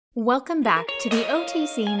Welcome back to the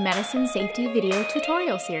OTC Medicine Safety video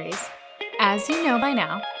tutorial series. As you know by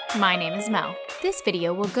now, my name is Mel. This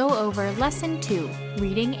video will go over Lesson 2,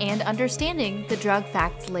 Reading and Understanding the Drug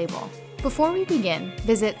Facts Label. Before we begin,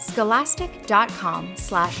 visit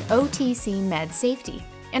scholastic.com/OTCMedSafety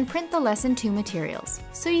and print the Lesson 2 materials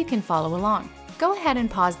so you can follow along. Go ahead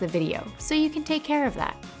and pause the video so you can take care of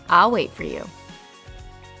that. I'll wait for you.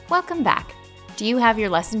 Welcome back. Do you have your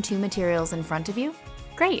Lesson 2 materials in front of you?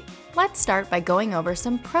 Great! Let's start by going over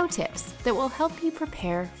some pro tips that will help you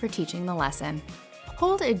prepare for teaching the lesson.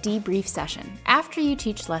 Hold a debrief session after you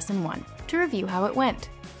teach Lesson 1 to review how it went.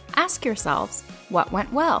 Ask yourselves, what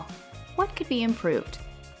went well? What could be improved?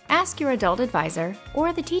 Ask your adult advisor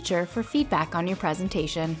or the teacher for feedback on your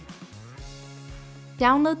presentation.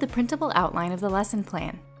 Download the printable outline of the lesson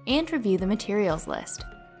plan and review the materials list.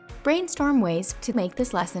 Brainstorm ways to make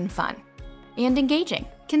this lesson fun and engaging.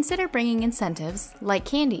 Consider bringing incentives, like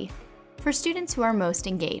candy, for students who are most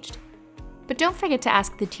engaged. But don't forget to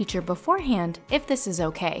ask the teacher beforehand if this is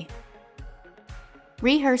okay.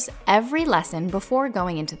 Rehearse every lesson before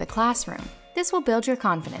going into the classroom. This will build your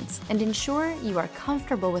confidence and ensure you are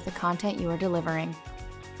comfortable with the content you are delivering.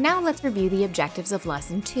 Now let's review the objectives of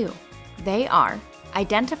Lesson 2. They are: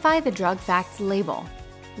 identify the drug facts label,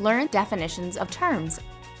 learn definitions of terms,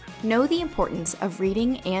 know the importance of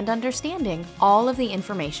reading and understanding all of the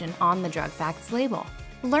information on the drug facts label.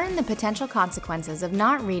 Learn the potential consequences of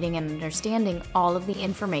not reading and understanding all of the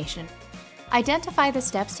information. Identify the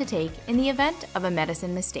steps to take in the event of a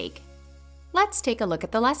medicine mistake. Let's take a look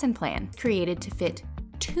at the lesson plan, created to fit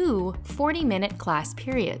 2 40-minute class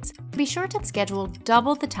periods. Be sure to schedule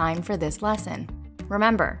double the time for this lesson.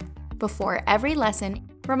 Remember, before every lesson,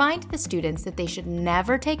 remind the students that they should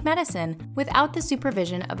never take medicine without the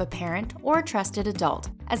supervision of a parent or a trusted adult.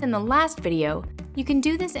 As in the last video, you can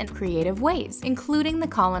do this in creative ways, including the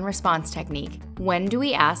call and response technique. When do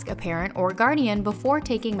we ask a parent or guardian before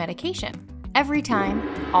taking medication? Every time,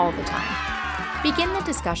 all the time. Begin the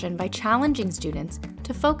discussion by challenging students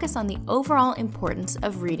to focus on the overall importance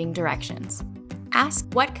of reading directions. Ask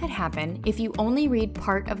what could happen if you only read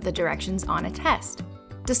part of the directions on a test.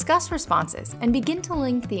 Discuss responses and begin to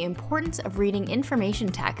link the importance of reading information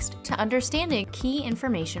text to understanding key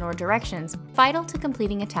information or directions vital to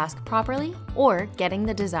completing a task properly or getting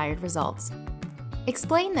the desired results.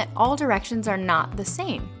 Explain that all directions are not the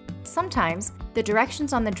same. Sometimes, the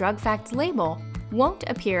directions on the drug facts label won't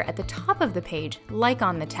appear at the top of the page like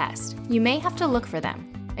on the test. You may have to look for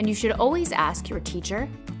them, and you should always ask your teacher,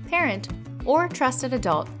 parent, or trusted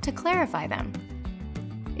adult to clarify them.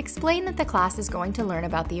 Explain that the class is going to learn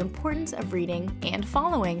about the importance of reading and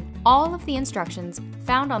following all of the instructions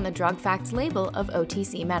found on the drug facts label of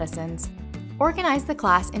OTC medicines. Organize the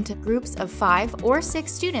class into groups of 5 or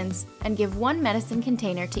 6 students and give one medicine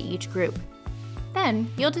container to each group. Then,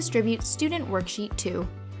 you'll distribute Student Worksheet 2.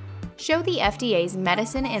 Show the FDA's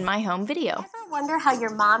Medicine in My Home video. Ever wonder how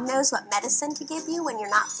your mom knows what medicine to give you when you're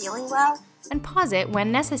not feeling well? And pause it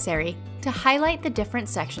when necessary to highlight the different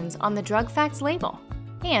sections on the drug facts label,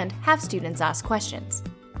 and have students ask questions.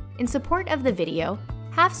 In support of the video,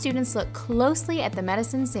 have students look closely at the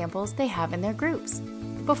medicine samples they have in their groups.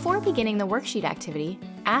 Before beginning the worksheet activity,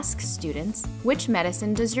 ask students, which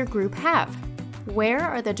medicine does your group have? Where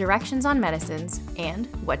are the directions on medicines, and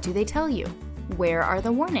what do they tell you? Where are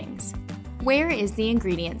the warnings? Where is the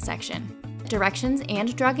ingredient section? Directions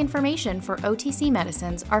and drug information for OTC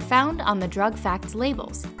medicines are found on the drug facts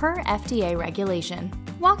labels per FDA regulation.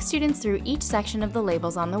 Walk students through each section of the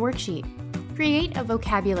labels on the worksheet. Create a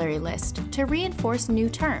vocabulary list to reinforce new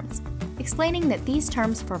terms, explaining that these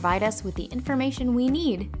terms provide us with the information we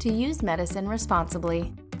need to use medicine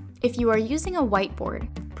responsibly. If you are using a whiteboard,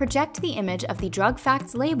 project the image of the drug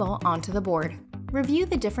facts label onto the board. Review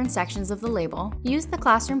the different sections of the label, use the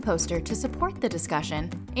classroom poster to support the discussion,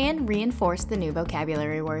 and reinforce the new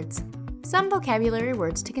vocabulary words. Some vocabulary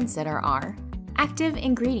words to consider are: active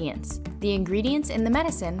ingredients, the ingredients in the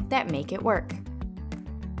medicine that make it work.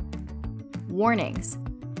 Warnings,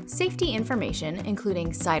 safety information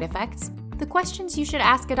including side effects, the questions you should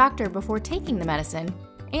ask a doctor before taking the medicine,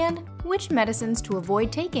 and which medicines to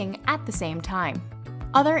avoid taking at the same time.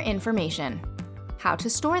 Other information, how to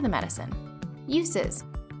store the medicine. Uses,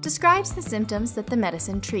 describes the symptoms that the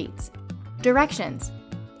medicine treats. Directions,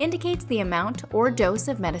 indicates the amount or dose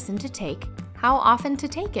of medicine to take, how often to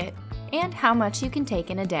take it, and how much you can take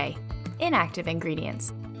in a day. Inactive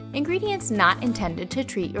ingredients, ingredients not intended to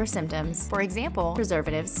treat your symptoms, for example,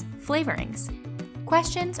 preservatives, flavorings.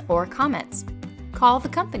 Questions or comments, call the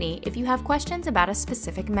company if you have questions about a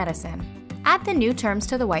specific medicine. Add the new terms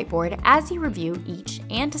to the whiteboard as you review each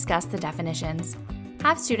and discuss the definitions.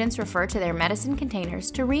 Have students refer to their medicine containers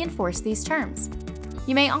to reinforce these terms.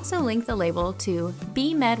 You may also link the label to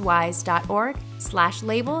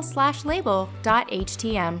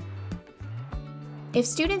bmedwise.org/label/label.htm. If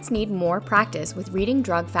students need more practice with reading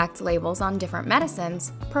drug facts labels on different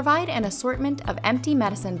medicines, provide an assortment of empty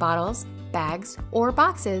medicine bottles, bags, or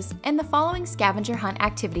boxes in the following scavenger hunt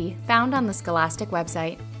activity found on the Scholastic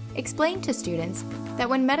website. Explain to students that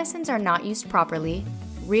when medicines are not used properly,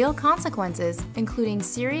 real consequences, including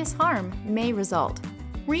serious harm, may result.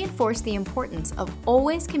 Reinforce the importance of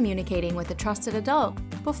always communicating with a trusted adult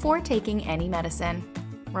before taking any medicine.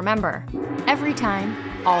 Remember, every time,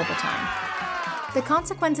 all the time. The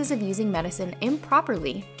consequences of using medicine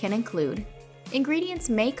improperly can include: ingredients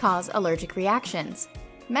may cause allergic reactions.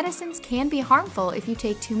 Medicines can be harmful if you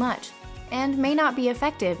take too much, and may not be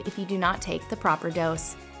effective if you do not take the proper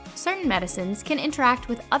dose. Certain medicines can interact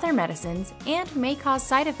with other medicines and may cause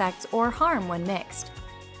side effects or harm when mixed.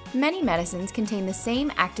 Many medicines contain the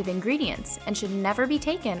same active ingredients and should never be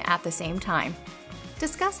taken at the same time.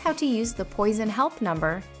 Discuss how to use the Poison Help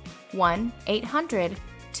number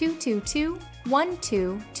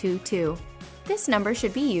 1-800-222-1222. This number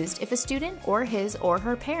should be used if a student or his or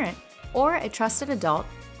her parent or a trusted adult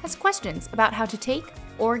has questions about how to take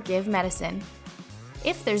or give medicine.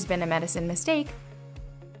 If there's been a medicine mistake,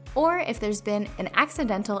 or if there's been an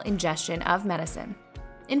accidental ingestion of medicine.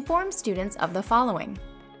 Inform students of the following.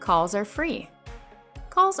 Calls are free.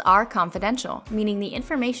 Calls are confidential, meaning the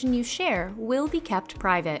information you share will be kept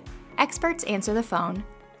private. Experts answer the phone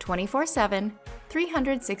 24/7,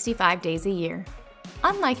 365 days a year.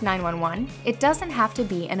 Unlike 911, it doesn't have to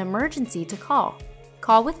be an emergency to call.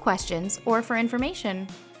 Call with questions or for information,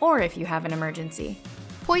 or if you have an emergency.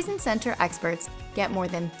 Poison Center experts get more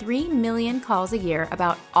than 3 million calls a year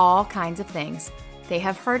about all kinds of things. They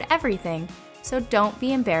have heard everything, so don't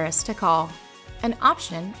be embarrassed to call. An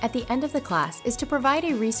option at the end of the class is to provide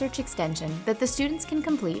a research extension that the students can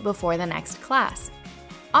complete before the next class.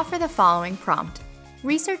 Offer the following prompt.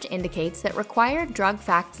 Research indicates that required drug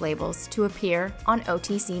facts labels to appear on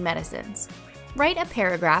OTC medicines. Write a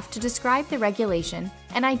paragraph to describe the regulation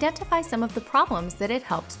and identify some of the problems that it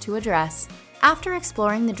helped to address. After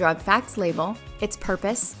exploring the drug facts label, its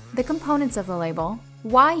purpose, the components of the label,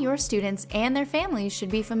 why your students and their families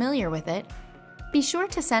should be familiar with it, be sure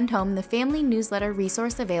to send home the family newsletter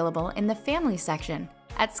resource available in the Family section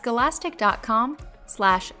at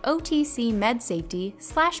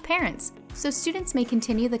scholastic.com/OTCMedSafety/parents so students may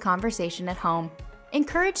continue the conversation at home.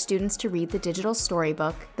 Encourage students to read the digital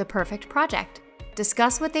storybook, The Perfect Project.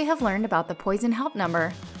 Discuss what they have learned about the Poison Help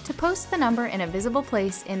number, to post the number in a visible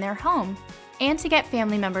place in their home, and to get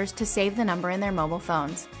family members to save the number in their mobile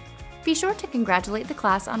phones. Be sure to congratulate the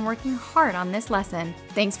class on working hard on this lesson.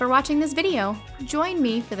 Thanks for watching this video. Join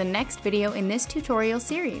me for the next video in this tutorial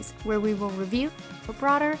series, where we will review a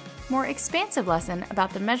broader, more expansive lesson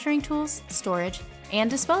about the measuring tools, storage, and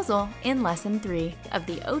disposal in Lesson 3 of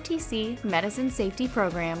the OTC Medicine Safety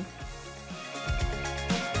Program.